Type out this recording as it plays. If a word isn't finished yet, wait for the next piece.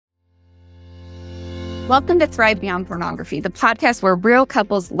Welcome to Thrive Beyond Pornography, the podcast where real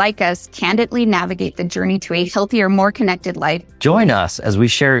couples like us candidly navigate the journey to a healthier, more connected life. Join us as we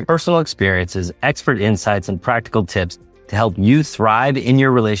share personal experiences, expert insights, and practical tips to help you thrive in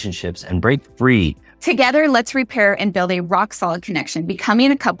your relationships and break free. Together, let's repair and build a rock-solid connection, becoming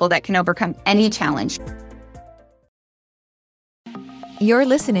a couple that can overcome any challenge. You're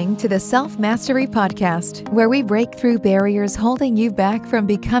listening to the Self-Mastery Podcast, where we break through barriers holding you back from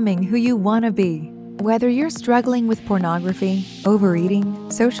becoming who you want to be. Whether you're struggling with pornography,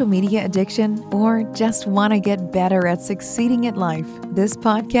 overeating, social media addiction, or just want to get better at succeeding at life, this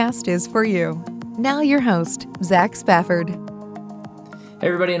podcast is for you. Now your host, Zach Spafford. Hey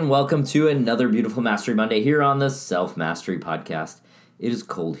everybody, and welcome to another beautiful Mastery Monday here on the Self-Mastery Podcast. It is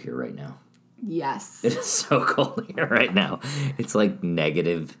cold here right now. Yes. It is so cold here right now. It's like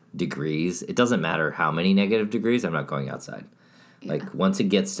negative degrees. It doesn't matter how many negative degrees, I'm not going outside. Yeah. Like, once it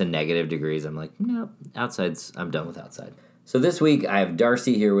gets to negative degrees, I'm like, no, I'm done with outside. So this week, I have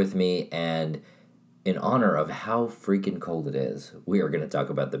Darcy here with me, and in honor of how freaking cold it is, we are going to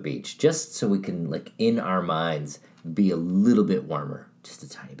talk about the beach, just so we can, like, in our minds, be a little bit warmer. Just a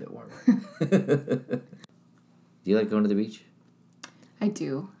tiny bit warmer. Do you like going to the beach? I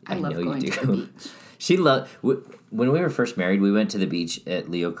do. I love going to the beach. She when we were first married, we went to the beach at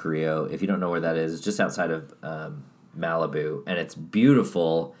Leo Carrillo. If you don't know where that is, just outside of Malibu, and it's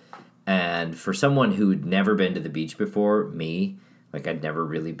beautiful. And for someone who'd never been to the beach before, me, like I'd never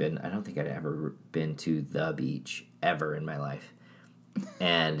really been, I don't think I'd ever been to the beach ever in my life.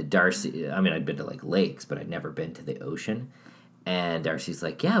 And Darcy, I mean, I'd been to like lakes, but I'd never been to the ocean. And Darcy's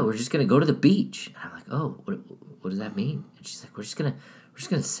like, yeah, we're just going to go to the beach. And I'm like, oh, what does that mean? And she's like, we're just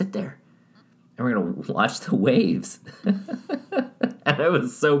gonna sit there and we're going to watch the waves. And I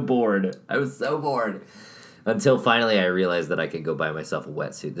was so bored. Until finally I realized that I could go buy myself a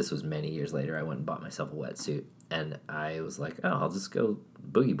wetsuit. This was many years later. I went and bought myself a wetsuit. And I was like, oh, I'll just go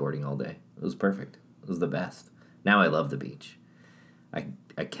boogie boarding all day. It was perfect. It was the best. Now I love the beach. I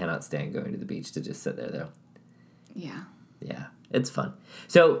cannot stand going to the beach to just sit there, though. Yeah. Yeah, it's fun.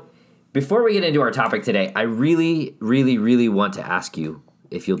 So before we get into our topic today, I really, really, really want to ask you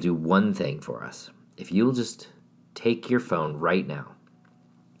if you'll do one thing for us. If you'll just take your phone right now,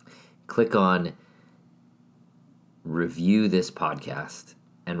 click on review this podcast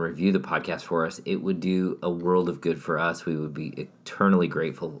and review the podcast for us. It would do a world of good for us. We would be eternally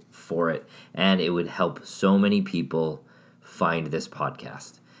grateful for it, and it would help so many people find this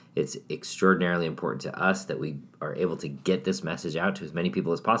podcast. It's extraordinarily important to us that we are able to get this message out to as many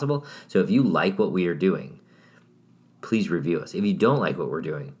people as possible. So if you like what we are doing, please review us. If you don't like what we're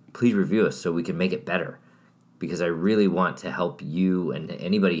doing, please review us so we can make it better. Because I really want to help you and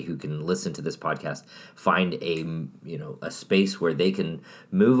anybody who can listen to this podcast find a space where they can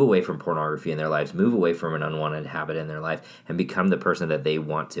move away from pornography in their lives, move away from an unwanted habit in their life, and become the person that they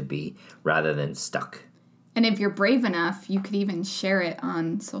want to be rather than stuck. And if you're brave enough, you could even share it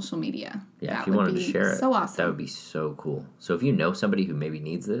on social media. Yeah, if you wanted to share it, so awesome. That would be so cool. So if you know somebody who maybe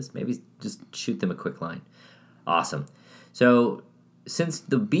needs this, maybe just shoot them a quick line. Awesome. So since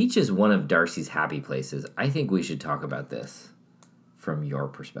the beach is one of Darcy's happy places, I think we should talk about this from your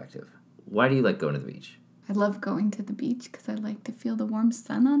perspective. Why do you like going to the beach? I love going to the beach because I like to feel the warm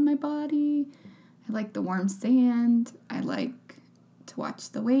sun on my body. I like the warm sand. I like to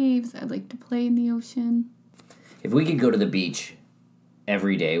watch the waves. I like to play in the ocean. If we could go to the beach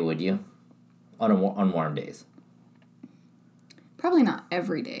every day, would you? On warm days? Probably not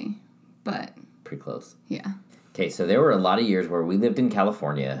every day, but... Pretty close. Yeah. Okay, so there were a lot of years where we lived in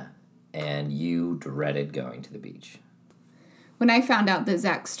California, and you dreaded going to the beach. When I found out that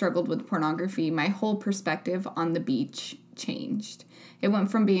Zach struggled with pornography, my whole perspective on the beach changed. It went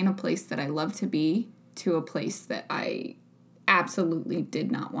from being a place that I loved to be to a place that I absolutely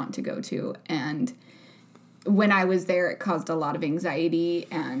did not want to go to, and when I was there, it caused a lot of anxiety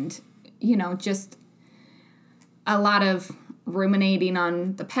and, just a lot of ruminating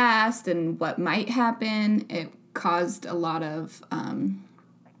on the past and what might happen. It caused a lot of a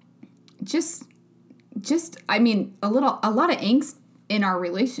lot of angst in our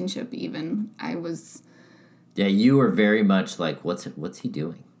relationship even. Yeah, you were very much like, what's he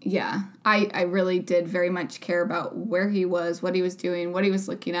doing? Yeah, I really did very much care about where he was, what he was doing, what he was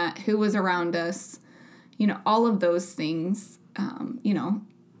looking at, who was around us. All of those things,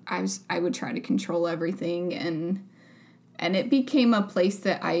 I would try to control everything, and it became a place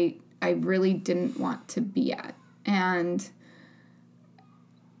that I really didn't want to be at. And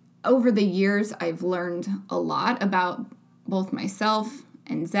over the years, I've learned a lot about both myself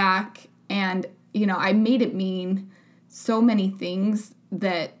and Zach, and, I made it mean so many things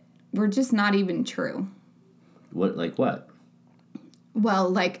that were just not even true. What? Well,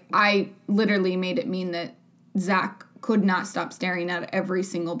 like, I literally made it mean that Zach could not stop staring at every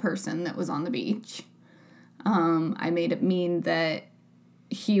single person that was on the beach. I made it mean that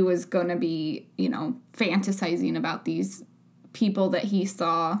he was going to be, fantasizing about these people that he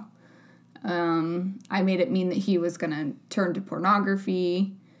saw. I made it mean that he was going to turn to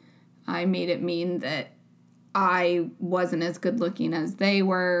pornography. I made it mean that I wasn't as good looking as they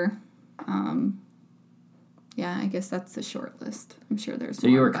were. Yeah, I guess that's the short list. I'm sure there's more.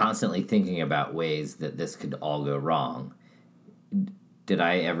 So you were constantly thinking about ways that this could all go wrong. Did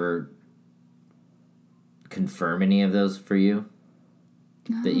I ever confirm any of those for you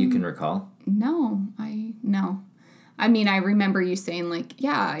that you can recall? No. I mean, I remember you saying, like,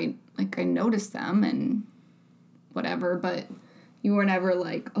 yeah, I noticed them and whatever, but you were never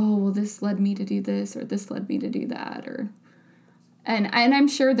like, oh, well, this led me to do this or this led me to do that, or... And I'm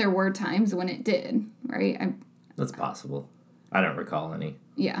sure there were times when it did, right? That's possible. I don't recall any.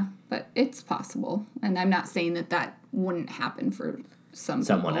 Yeah, but it's possible. And I'm not saying that wouldn't happen for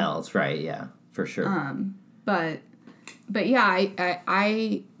someone else, right? Yeah, for sure. But yeah,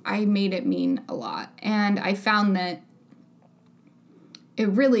 I made it mean a lot. And I found that it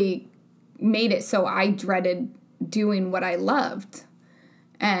really made it so I dreaded doing what I loved.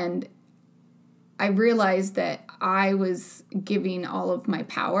 And I realized that I was giving all of my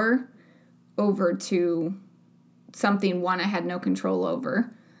power over to something, one, I had no control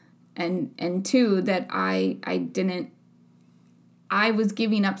over, and two, that I was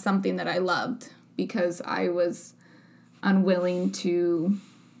giving up something that I loved because I was unwilling to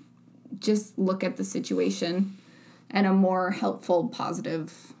just look at the situation in a more helpful,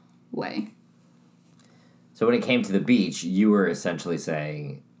 positive way. So when it came to the beach, you were essentially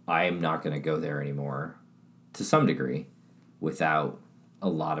saying, I am not going to go there anymore, to some degree, without a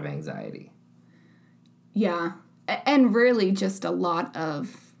lot of anxiety. Yeah. And really just a lot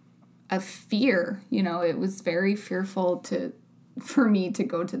of fear. It was very fearful for me to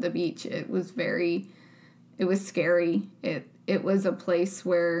go to the beach. It was scary. It was a place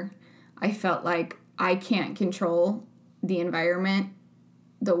where I felt like I can't control the environment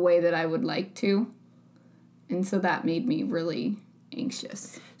the way that I would like to. And so that made me really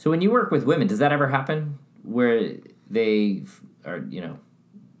anxious. So when you work with women, does that ever happen where they are,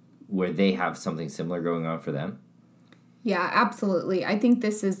 where they have something similar going on for them? Yeah, absolutely. I think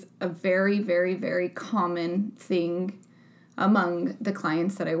this is a very, very, very common thing among the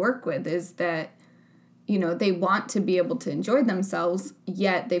clients that I work with, is that, they want to be able to enjoy themselves,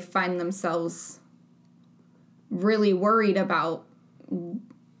 yet they find themselves really worried about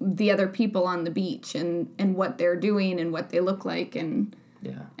the other people on the beach and what they're doing and what they look like and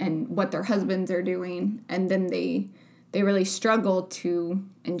what their husbands are doing. And then they really struggle to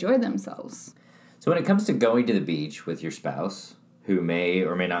enjoy themselves. So when it comes to going to the beach with your spouse, who may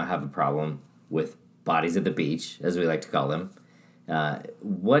or may not have a problem with bodies at the beach, as we like to call them,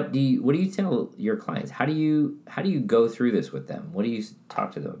 what do you tell your clients? How do you go through this with them? What do you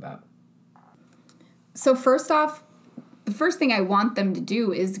talk to them about? So first off, the first thing I want them to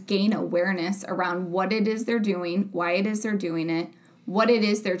do is gain awareness around what it is they're doing, why it is they're doing it, what it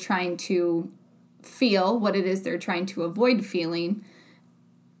is they're trying to feel, what it is they're trying to avoid feeling.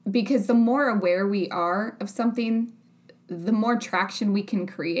 Because the more aware we are of something, the more traction we can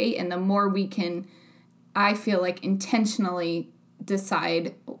create, and the more we can, I feel like, intentionally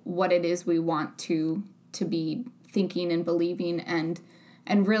decide what it is we want to be thinking and believing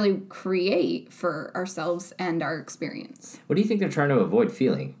and really create for ourselves and our experience. What do you think they're trying to avoid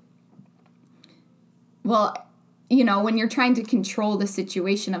feeling? Well, when you're trying to control the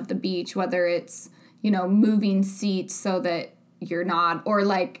situation of the beach, whether it's, moving seats so that you're not, or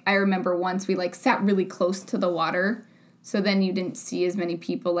like, I remember once we sat really close to the water, so then you didn't see as many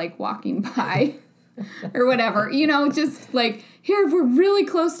people walking by or whatever, just here, if we're really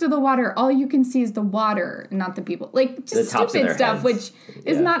close to the water, all you can see is the water, not the people, just stupid stuff, which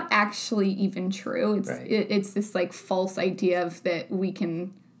is not actually even true. It's right. It's this false idea of that we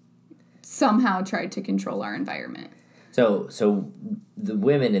can somehow try to control our environment. So the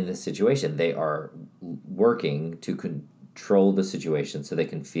women in this situation, they are working to control the situation so they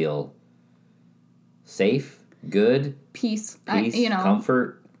can feel safe, good, peace,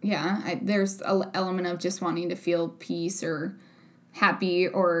 comfort. Yeah, there's an element of just wanting to feel peace or happy,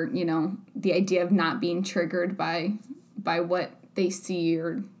 or the idea of not being triggered by what they see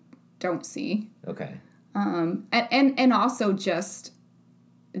or don't see. Okay. And also just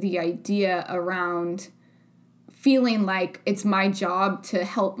the idea around feeling like it's my job to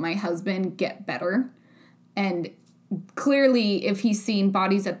help my husband get better, and clearly if he's seeing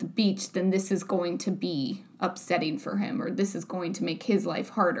bodies at the beach, then this is going to be upsetting for him, or this is going to make his life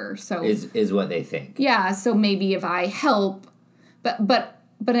harder. So is what they think. Yeah, so maybe if I help, but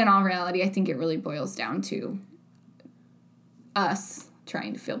in all reality, I think it really boils down to us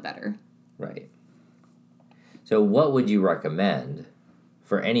trying to feel better. Right. So what would you recommend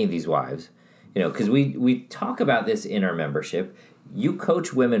for any of these wives? You know, because we talk about this in our membership. You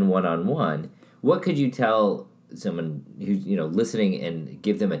coach women one-on-one. What could you tell someone who's, you know, listening and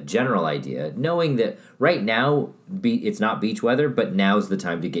give them a general idea, knowing that right now it's not beach weather, but now's the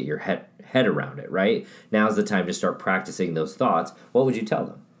time to get your head around it, right? Now's the time to start practicing those thoughts. What would you tell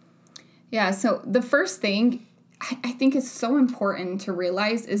them? Yeah, so the first thing I think is so important to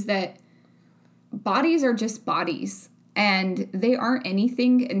realize is that bodies are just bodies, and they aren't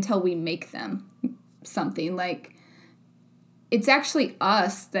anything until we make them something. Like, it's actually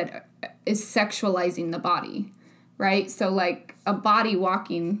us that is sexualizing the body, right? So like a body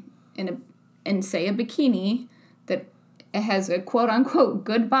walking in say a bikini that has a quote unquote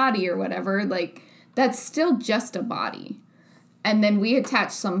good body or whatever, like that's still just a body. And then we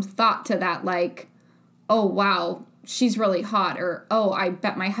attach some thought to that, like, oh wow, she's really hot, or oh, I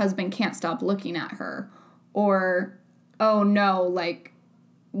bet my husband can't stop looking at her, or oh no, like,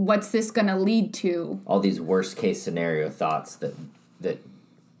 what's this gonna lead to? All these worst case scenario thoughts that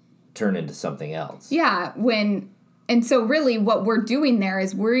turn into something else. Yeah, and so really what we're doing there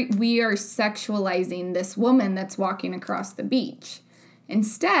is we are sexualizing this woman that's walking across the beach.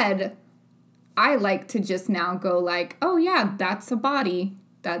 Instead, I like to just now go like, oh yeah, that's a body.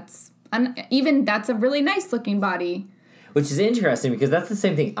 That's a really nice looking body. Which is interesting because that's the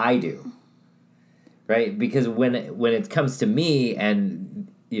same thing I do. Right? Because when it comes to me and,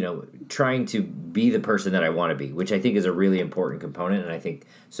 you know, trying to be the person that I want to be, which I think is a really important component, and I think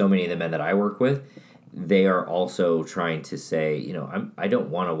so many of the men that I work with, they are also trying to say, you know, I don't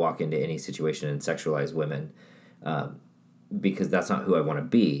want to walk into any situation and sexualize women because that's not who I want to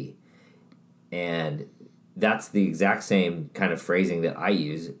be. And that's the exact same kind of phrasing that I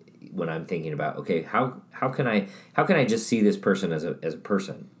use when I'm thinking about, okay, how can I just see this person as a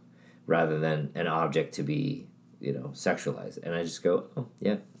person rather than an object to be, you know, sexualized. And I just go, oh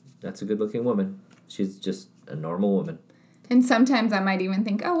yeah, that's a good looking woman. She's just a normal woman. And sometimes I might even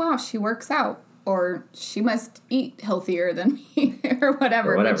think, oh wow, she works out, or she must eat healthier than me, or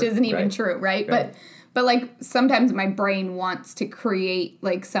whatever, which isn't even true, right? But like sometimes my brain wants to create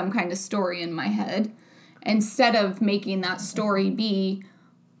like some kind of story in my head instead of making that story be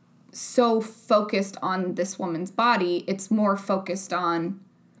so focused on this woman's body. It's more focused on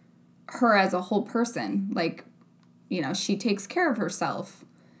her as a whole person. Like, you know, she takes care of herself.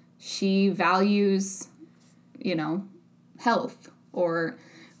 She values, you know, health, or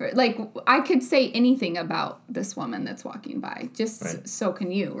like I could say anything about this woman that's walking by. Just so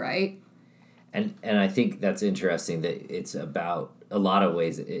can you, right? And I think that's interesting that it's about, a lot of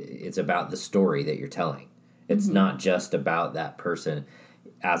ways, it's about the story that you're telling. It's not just about that person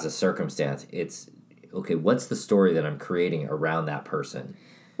as a circumstance. It's, okay, what's the story that I'm creating around that person?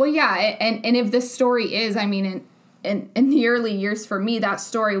 Well, yeah, and if the story is, I mean, in the early years for me, that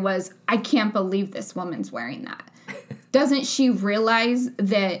story was, I can't believe this woman's wearing that. Doesn't she realize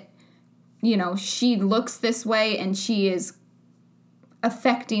that, you know, she looks this way and she is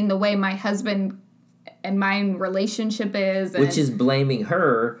affecting the way my husband and my relationship is? Which is blaming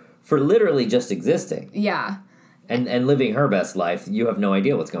her for literally just existing. Yeah. And living her best life. You have no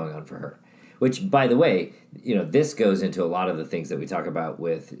idea what's going on for her. Which, by the way, you know, this goes into a lot of the things that we talk about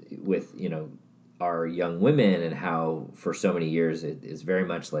with you know, our young women, and how for so many years it is very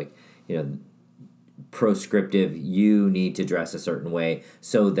much like, you know, proscriptive. You need to dress a certain way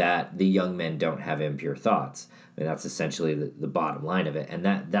so that the young men don't have impure thoughts. I mean, that's essentially the bottom line of it. And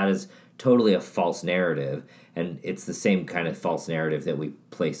that is totally a false narrative. And it's the same kind of false narrative that we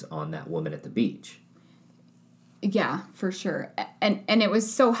place on that woman at the beach. Yeah, for sure. And it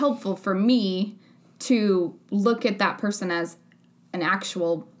was so helpful for me to look at that person as an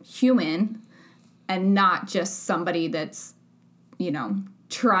actual human and not just somebody that's, you know,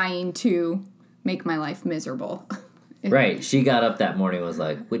 trying to make my life miserable. Right. She got up that morning and was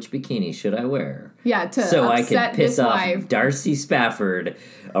like, which bikini should I wear? Yeah, so I can piss off Darcy Spafford,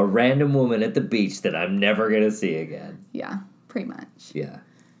 a random woman at the beach that I'm never going to see again. Yeah, pretty much. Yeah.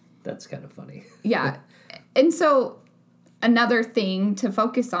 That's kind of funny. Yeah. And so another thing to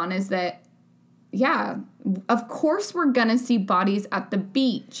focus on is that, yeah, of course we're going to see bodies at the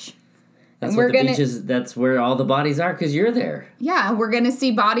beach. That's what the beach is. That's where all the bodies are, because you're there. Yeah, we're going to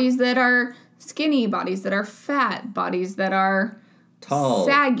see bodies that are skinny, bodies that are fat, bodies that are tall,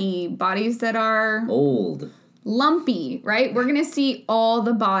 saggy, bodies that are old, lumpy, right? We're going to see all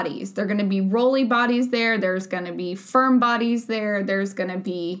the bodies. There are going to be rolly bodies there. There's going to be firm bodies there. There's going to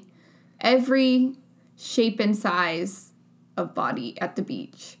be every shape and size of body at the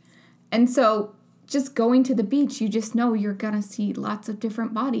beach. And so just going to the beach, you just know you're going to see lots of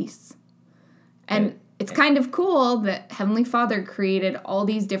different bodies. And it's kind of cool that Heavenly Father created all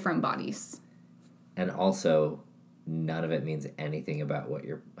these different bodies. And also, none of it means anything about what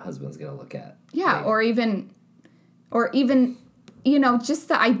your husband's going to look at. Yeah, Like, or even, just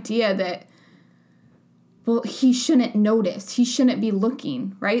the idea that, well, he shouldn't notice. He shouldn't be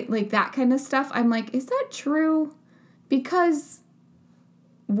looking, right? Like that kind of stuff. I'm like, is that true? Because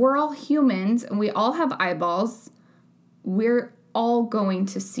we're all humans and we all have eyeballs. We're all going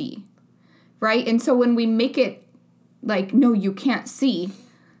to see, right? And so when we make it like, no, you can't see,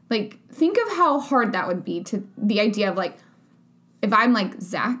 like, think of how hard that would be to the idea of like, if I'm like,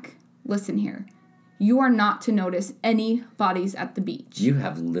 Zach, listen here. You are not to notice any bodies at the beach. You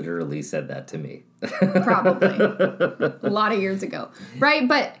have literally said that to me. Probably. A lot of years ago. Right?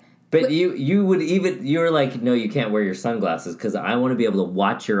 But you would even, you're like, no, you can't wear your sunglasses because I want to be able to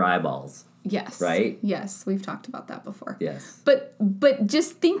watch your eyeballs. yes. Right? Yes. We've talked about that before. Yes. But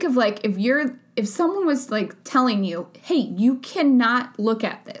just think of like, if someone was like telling you, hey, you cannot look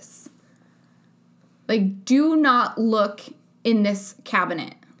at this. Like, do not look in this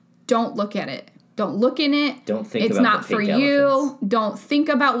cabinet. Don't look at it. Don't look in it. Don't think it's about not the for pink you. elephants. Don't think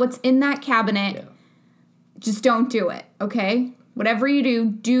about what's in that cabinet. Yeah. Just don't do it, okay? Whatever you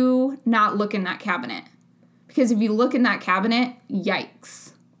do not look in that cabinet. Because if you look in that cabinet,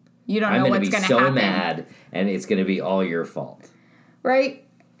 yikes. You don't know what's going to happen. I'm going to be so mad, and it's going to be all your fault. Right?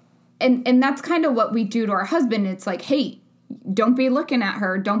 And that's kind of what we do to our husband. It's like, hey, don't be looking at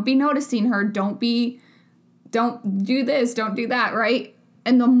her. Don't be noticing her. Don't do this. Don't do that, right?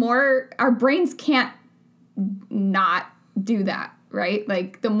 And the more, our brains can't not do that, right?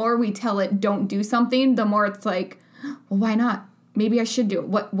 Like, the more we tell it don't do something, the more it's like, well, why not? Maybe I should do it.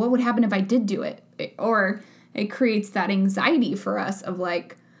 What would happen if I did do it? Or it creates that anxiety for us of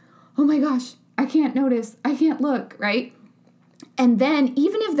like, oh my gosh, I can't notice. I can't look, right? And then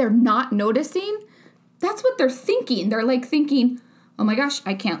even if they're not noticing, that's what they're thinking. They're like thinking, oh my gosh,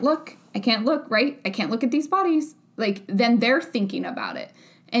 I can't look, right? I can't look at these bodies. Like, then they're thinking about it.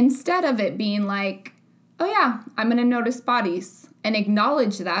 Instead of it being like, oh yeah, I'm going to notice bodies and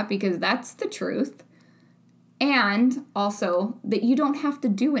acknowledge that because that's the truth. And also that you don't have to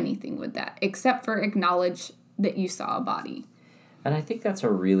do anything with that except for acknowledge that you saw a body. And I think that's a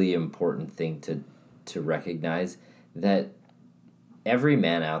really important thing to recognize, that every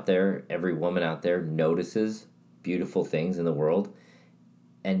man out there, every woman out there notices beautiful things in the world,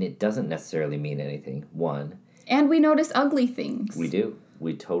 and it doesn't necessarily mean anything. One. And we notice ugly things. We do.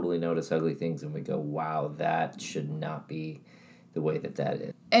 We totally notice ugly things, and we go, wow, that should not be the way that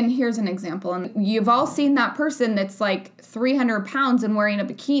is. And here's an example. And you've all seen that person that's like 300 pounds and wearing a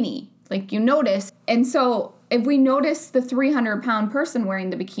bikini. Like, you notice. And so if we notice the 300-pound person wearing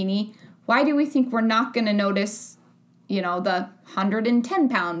the bikini, why do we think we're not going to notice, the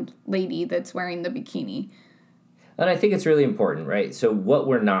 110-pound lady that's wearing the bikini? And I think it's really important, right? So what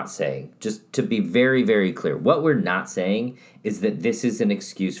we're not saying, just to be very, very clear, what we're not saying is that this is an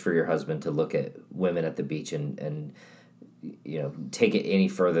excuse for your husband to look at women at the beach and take it any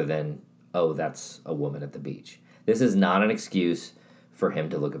further than, oh, that's a woman at the beach. This is not an excuse for him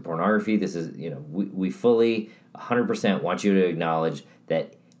to look at pornography. This is, we fully 100% want you to acknowledge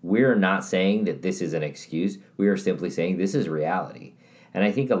that we're not saying that this is an excuse. We are simply saying this is reality. And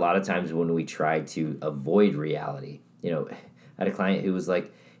I think a lot of times when we try to avoid reality, I had a client who was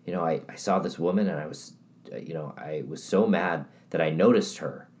like, I saw this woman and I was so mad that I noticed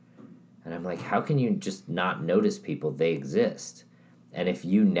her. And I'm like, how can you just not notice people? They exist. And if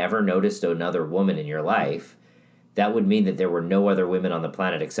you never noticed another woman in your life, that would mean that there were no other women on the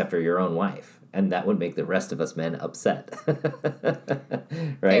planet except for your own wife. And that would make the rest of us men upset.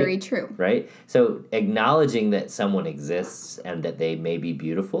 Right? Very true. Right? So acknowledging that someone exists and that they may be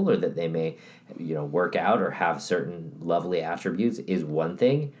beautiful or that they may, work out or have certain lovely attributes is one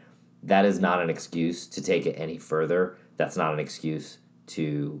thing. That is not an excuse to take it any further. That's not an excuse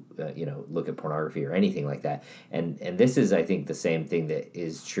to, look at pornography or anything like that. And this is, I think, the same thing that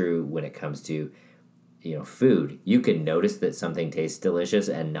is true when it comes to, food. You can notice that something tastes delicious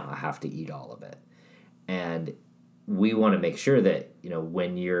and not have to eat all of it. And we want to make sure that,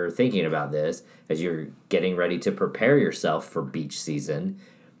 when you're thinking about this, as you're getting ready to prepare yourself for beach season,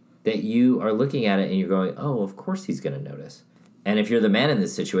 that you are looking at it and you're going, oh, of course he's going to notice. And if you're the man in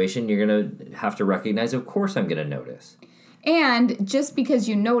this situation, you're going to have to recognize, of course I'm going to notice. And just because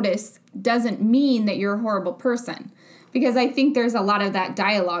you notice doesn't mean that you're a horrible person. Because I think there's a lot of that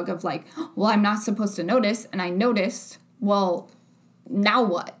dialogue of like, well, I'm not supposed to notice, and I noticed. Well, now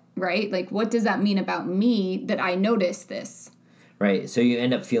what, right? Like, what does that mean about me that I noticed this? Right. So you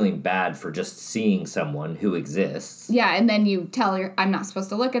end up feeling bad for just seeing someone who exists. Yeah, and then you tell her, I'm not supposed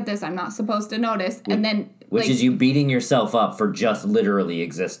to look at this, I'm not supposed to notice, and then... Which is you beating yourself up for just literally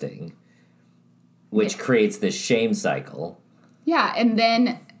existing, which creates this shame cycle. Yeah, and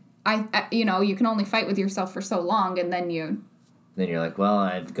then, you can only fight with yourself for so long, and then Then you're like, well,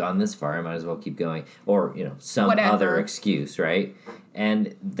 I've gone this far, I might as well keep going. Or, some Whatever. other excuse, right?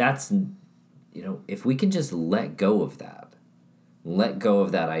 And that's, if we can just let go of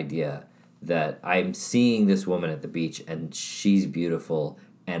that idea that I'm seeing this woman at the beach and she's beautiful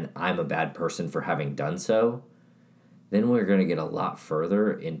and I'm a bad person for having done so, then we're going to get a lot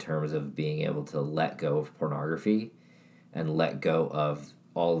further in terms of being able to let go of pornography and let go of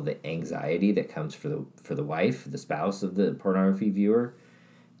all of the anxiety that comes for the wife, the spouse of the pornography viewer,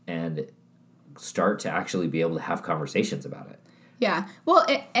 and start to actually be able to have conversations about it. Yeah. Well,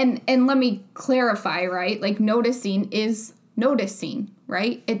 and let me clarify, right? Like, noticing is noticing,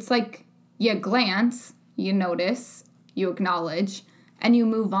 right? It's like you glance, you notice, you acknowledge, and you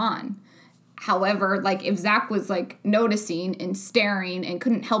move on. However, like, if Zach was, like, noticing and staring and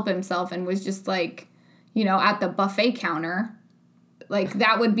couldn't help himself and was just, like, at the buffet counter, like,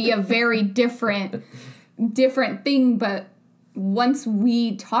 that would be a very different thing. But once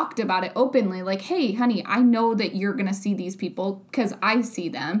we talked about it openly, like, hey, honey, I know that you're going to see these people because I see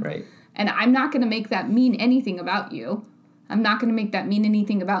them. Right. And I'm not going to make that mean anything about you. I'm not going to make that mean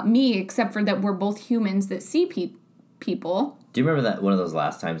anything about me, except for that we're both humans that see people. Do you remember that one of those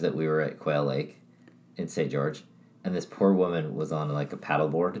last times that we were at Quail Lake in St. George, and this poor woman was on like a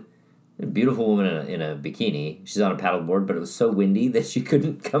paddleboard? A beautiful woman in a bikini. She's on a paddleboard, but it was so windy that she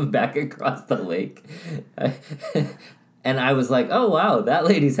couldn't come back across the lake. And I was like, oh, wow, that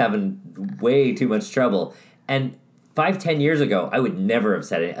lady's having way too much trouble. And 5-10 years ago, I would never have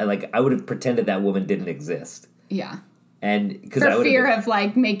said it. Like, I would have pretended that woman didn't exist. Yeah. And because for fear of,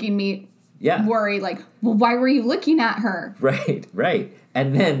 like, making me worry, like, well, why were you looking at her? Right.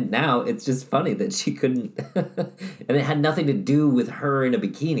 And then now it's just funny that she couldn't. And it had nothing to do with her in a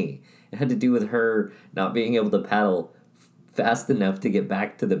bikini. It had to do with her not being able to paddle fast enough to get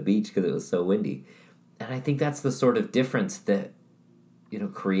back to the beach because it was so windy. And I think that's the sort of difference that,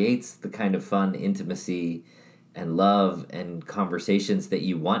 creates the kind of fun intimacy and love and conversations that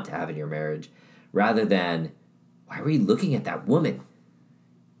you want to have in your marriage, rather than, why were you looking at that woman?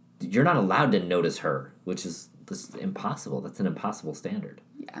 You're not allowed to notice her, which is impossible. That's an impossible standard.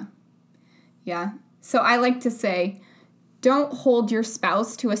 Yeah. So I like to say, don't hold your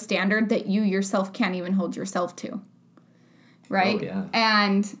spouse to a standard that you yourself can't even hold yourself to. Right? Oh, yeah.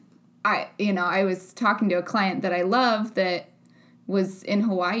 And I was talking to a client that I love that was in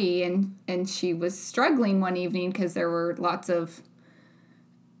Hawaii, and she was struggling one evening because there were lots of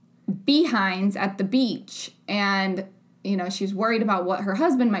behinds at the beach, and she's worried about what her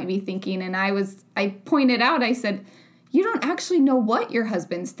husband might be thinking. And I pointed out, I said, you don't actually know what your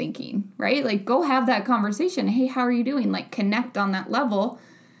husband's thinking, right? Like, go have that conversation. Hey, how are you doing? Like, connect on that level.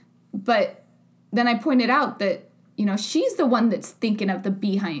 But then I pointed out that, she's the one that's thinking of the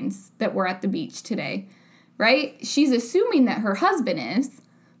behinds that were at the beach today, right? She's assuming that her husband is,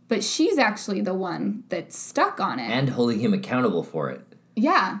 but she's actually the one that's stuck on it. And holding him accountable for it.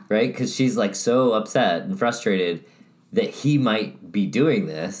 Yeah. Right? Because she's, like, so upset and frustrated that he might be doing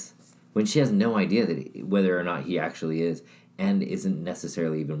this when she has no idea whether or not he actually is, and isn't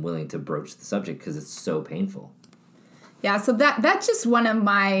necessarily even willing to broach the subject because it's so painful. Yeah, so that's just one of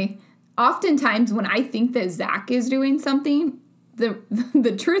my... Oftentimes when I think that Zach is doing something,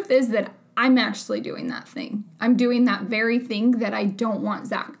 the truth is that I'm actually doing that thing. I'm doing that very thing that I don't want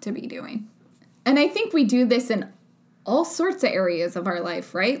Zach to be doing. And I think we do this in all sorts of areas of our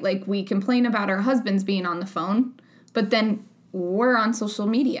life, right? Like, we complain about our husbands being on the phone, but then we're on social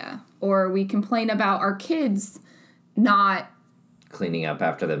media. Or we complain about our kids not cleaning up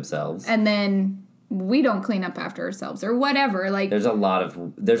after themselves, and then we don't clean up after ourselves, or whatever. Like, there's a lot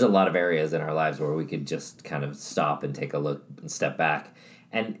of areas in our lives where we could just kind of stop and take a look and step back.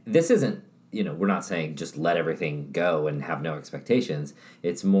 And this isn't, we're not saying just let everything go and have no expectations.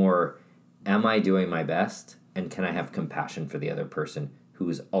 It's more, am I doing my best? And can I have compassion for the other person who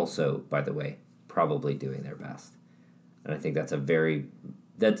is also, by the way, probably doing their best? And I think that's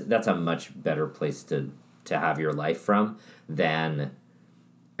a much better place to have your life from than,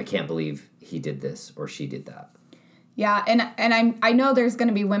 I can't believe he did this or she did that. Yeah, and I know there's going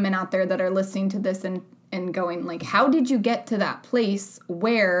to be women out there that are listening to this and going, like, how did you get to that place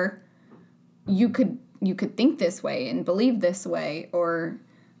where you could think this way and believe this way or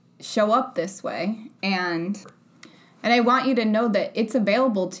show up this way. And I want you to know that it's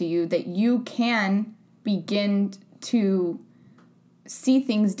available to you, that you can begin to see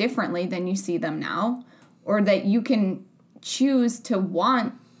things differently than you see them now, or that you can choose to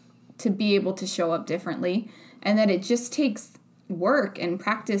want to be able to show up differently, and that it just takes work and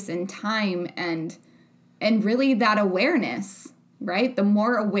practice and time and really that awareness, right? The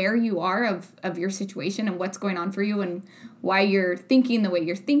more aware you are of your situation and what's going on for you and why you're thinking the way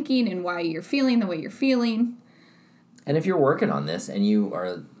you're thinking and why you're feeling the way you're feeling. And if you're working on this and you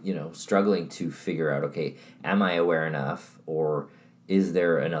are, struggling to figure out, okay, am I aware enough, or is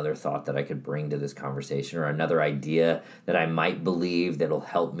there another thought that I could bring to this conversation, or another idea that I might believe that'll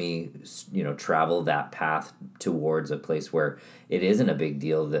help me, travel that path towards a place where it isn't a big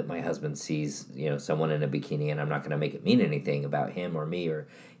deal that my husband sees, someone in a bikini, and I'm not going to make it mean anything about him or me, or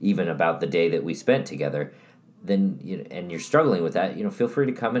even about the day that we spent together. Then, and you're struggling with that, feel free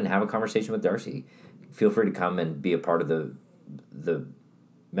to come and have a conversation with Darcy. Feel free to come and be a part of the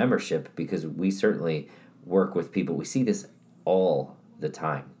membership, because we certainly work with people. We see this all the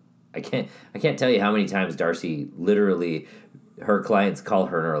time. I can't tell you how many times Darcy, literally, her clients call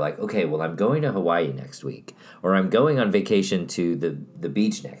her and are like, okay, well, I'm going to Hawaii next week, or I'm going on vacation to the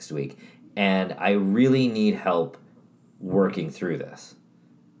beach next week, and I really need help working through this.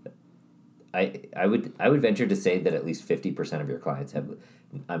 I would venture to say that at least 50% of your clients have.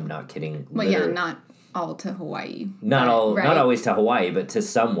 I'm not kidding. Well, yeah, not all to Hawaii. Not always to Hawaii, but to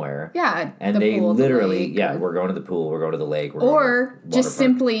somewhere. Yeah, and they pool, literally, we're going to the pool, we're going to the lake, or just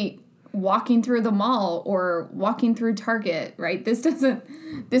simply walking through the mall or walking through Target. Right? This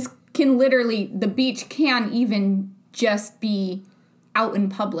can literally, the beach can even just be out in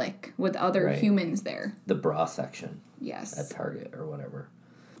public with other humans there. The bra section. Yes. At Target or whatever.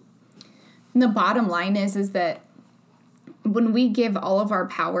 And the bottom line is that when we give all of our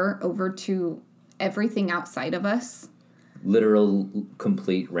power over to everything outside of us, literal,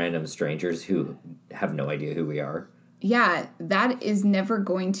 complete random strangers who have no idea who we are. Yeah, that is never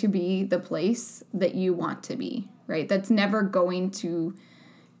going to be the place that you want to be, right? That's never going to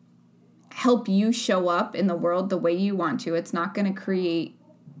help you show up in the world the way you want to. It's not going to create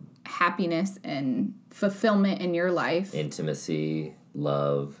happiness and fulfillment in your life. Intimacy,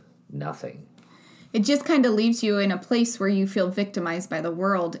 love, nothing. It just kind of leaves you in a place where you feel victimized by the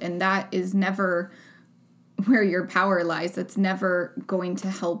world, and that is never where your power lies. That's never going to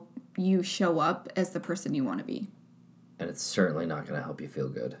help you show up as the person you want to be. And it's certainly not going to help you feel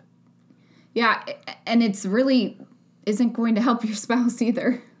good. Yeah, and it's really isn't going to help your spouse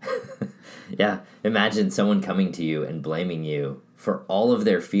either. Yeah, imagine someone coming to you and blaming you for all of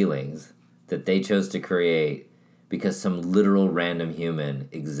their feelings that they chose to create because some literal random human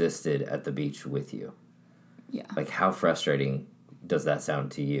existed at the beach with you. Yeah. Like, how frustrating does that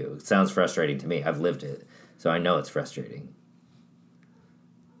sound to you? It sounds frustrating to me. I've lived it, so I know it's frustrating.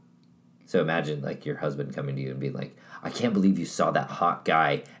 So imagine, like, your husband coming to you and being like, I can't believe you saw that hot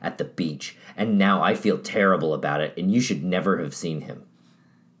guy at the beach, and now I feel terrible about it, and you should never have seen him.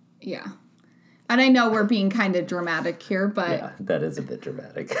 Yeah. And I know we're being kind of dramatic here, but... Yeah, that is a bit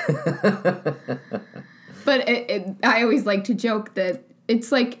dramatic. But I always like to joke that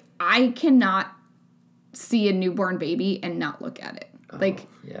it's like I cannot see a newborn baby and not look at it. Like,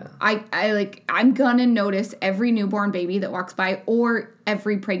 yeah. I'm gonna notice every newborn baby that walks by or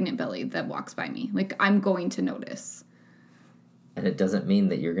every pregnant belly that walks by me. Like, I'm going to notice. And it doesn't mean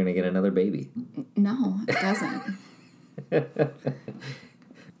that you're gonna get another baby. No, it doesn't.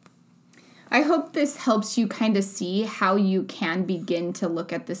 I hope this helps you kind of see how you can begin to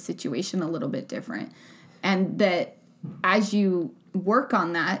look at this situation a little bit different. And that as you work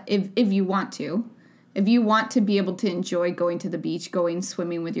on that, if you want to be able to enjoy going to the beach, going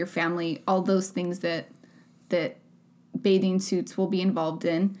swimming with your family, all those things that bathing suits will be involved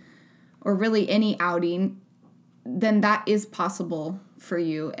in, or really any outing, then that is possible for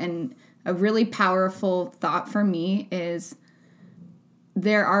you. And a really powerful thought for me is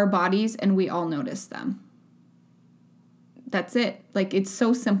there are bodies and we all notice them. That's it. Like, it's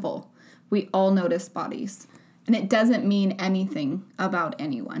so simple. We all notice bodies. And it doesn't mean anything about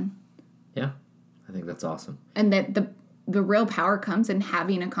anyone. Yeah, I think that's awesome. And that the real power comes in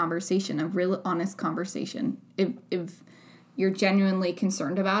having a conversation, a real honest conversation. If you're genuinely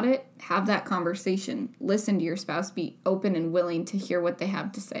concerned about it, have that conversation. Listen to your spouse. Be open and willing to hear what they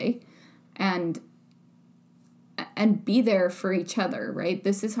have to say. And be there for each other, right?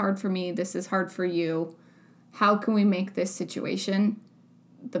 This is hard for me. This is hard for you. How can we make this situation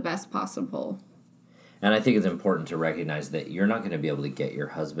the best possible? And I think it's important to recognize that you're not going to be able to get your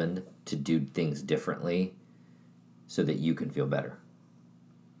husband to do things differently so that you can feel better.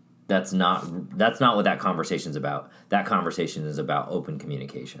 That's not what that conversation's about. That conversation is about open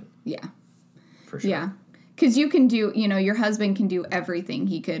communication. Yeah. For sure. Yeah. Because you can do, your husband can do everything.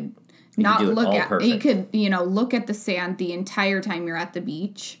 He could He not could do it look all at, perfect. he could, look at the sand the entire time you're at the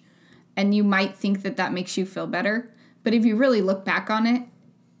beach. And you might think that makes you feel better. But if you really look back on it,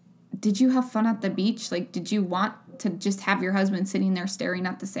 did you have fun at the beach? Like, did you want to just have your husband sitting there staring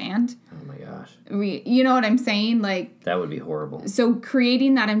at the sand? Oh my gosh. You know what I'm saying? Like, That would be horrible. so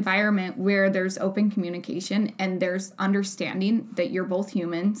creating that environment where there's open communication and there's understanding that you're both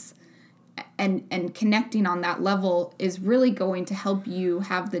humans and connecting on that level is really going to help you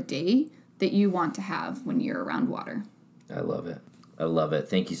have the day that you want to have when you're around water. I love it. I love it.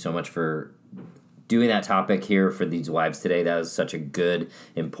 Thank you so much for doing that topic here for these wives today. That was such a good,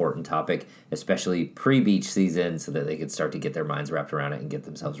 important topic, especially pre-beach season, so that they could start to get their minds wrapped around it and get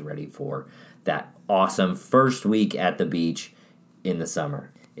themselves ready for that awesome first week at the beach in the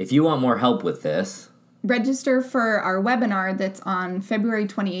summer. If you want more help with this, Register for our webinar that's on February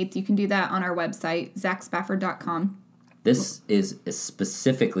 28th. You can do that on our website, zachspafford.com. this is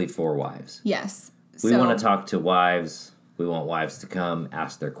specifically for wives. Yes. We want to talk to wives. We want wives to come,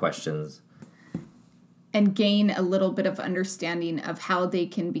 ask their questions. And gain a little bit of understanding of how they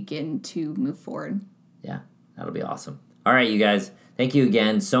can begin to move forward. Yeah, that'll be awesome. All right, you guys. Thank you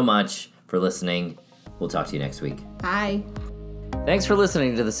again so much for listening. We'll talk to you next week. Bye. Thanks for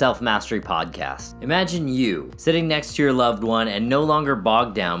listening to the Self Mastery Podcast. Imagine you sitting next to your loved one and no longer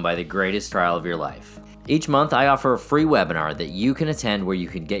bogged down by the greatest trial of your life. Each month, I offer a free webinar that you can attend where you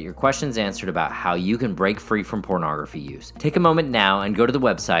can get your questions answered about how you can break free from pornography use. Take a moment now and go to the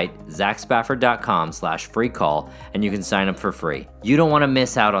website, zachspafford.com/free call, and you can sign up for free. You don't want to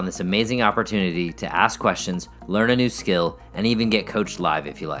miss out on this amazing opportunity to ask questions, learn a new skill, and even get coached live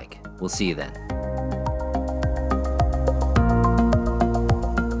if you like. We'll see you then.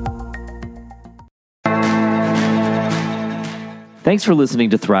 Thanks for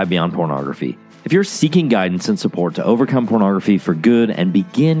listening to Thrive Beyond Pornography. If you're seeking guidance and support to overcome pornography for good and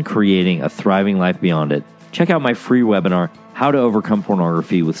begin creating a thriving life beyond it, check out my free webinar, How to Overcome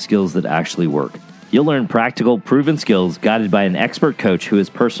Pornography with Skills That Actually Work. You'll learn practical, proven skills guided by an expert coach who has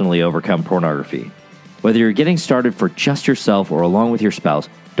personally overcome pornography. Whether you're getting started for just yourself or along with your spouse,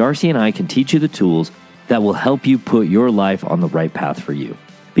 Darcy and I can teach you the tools that will help you put your life on the right path for you.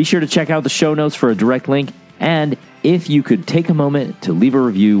 Be sure to check out the show notes for a direct link, and if you could take a moment to leave a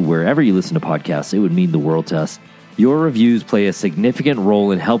review wherever you listen to podcasts, it would mean the world to us. Your reviews play a significant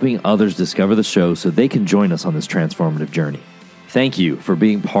role in helping others discover the show so they can join us on this transformative journey. Thank you for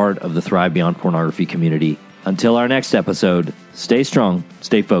being part of the Thrive Beyond Pornography community. Until our next episode, stay strong,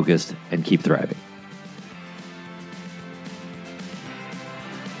 stay focused, and keep thriving.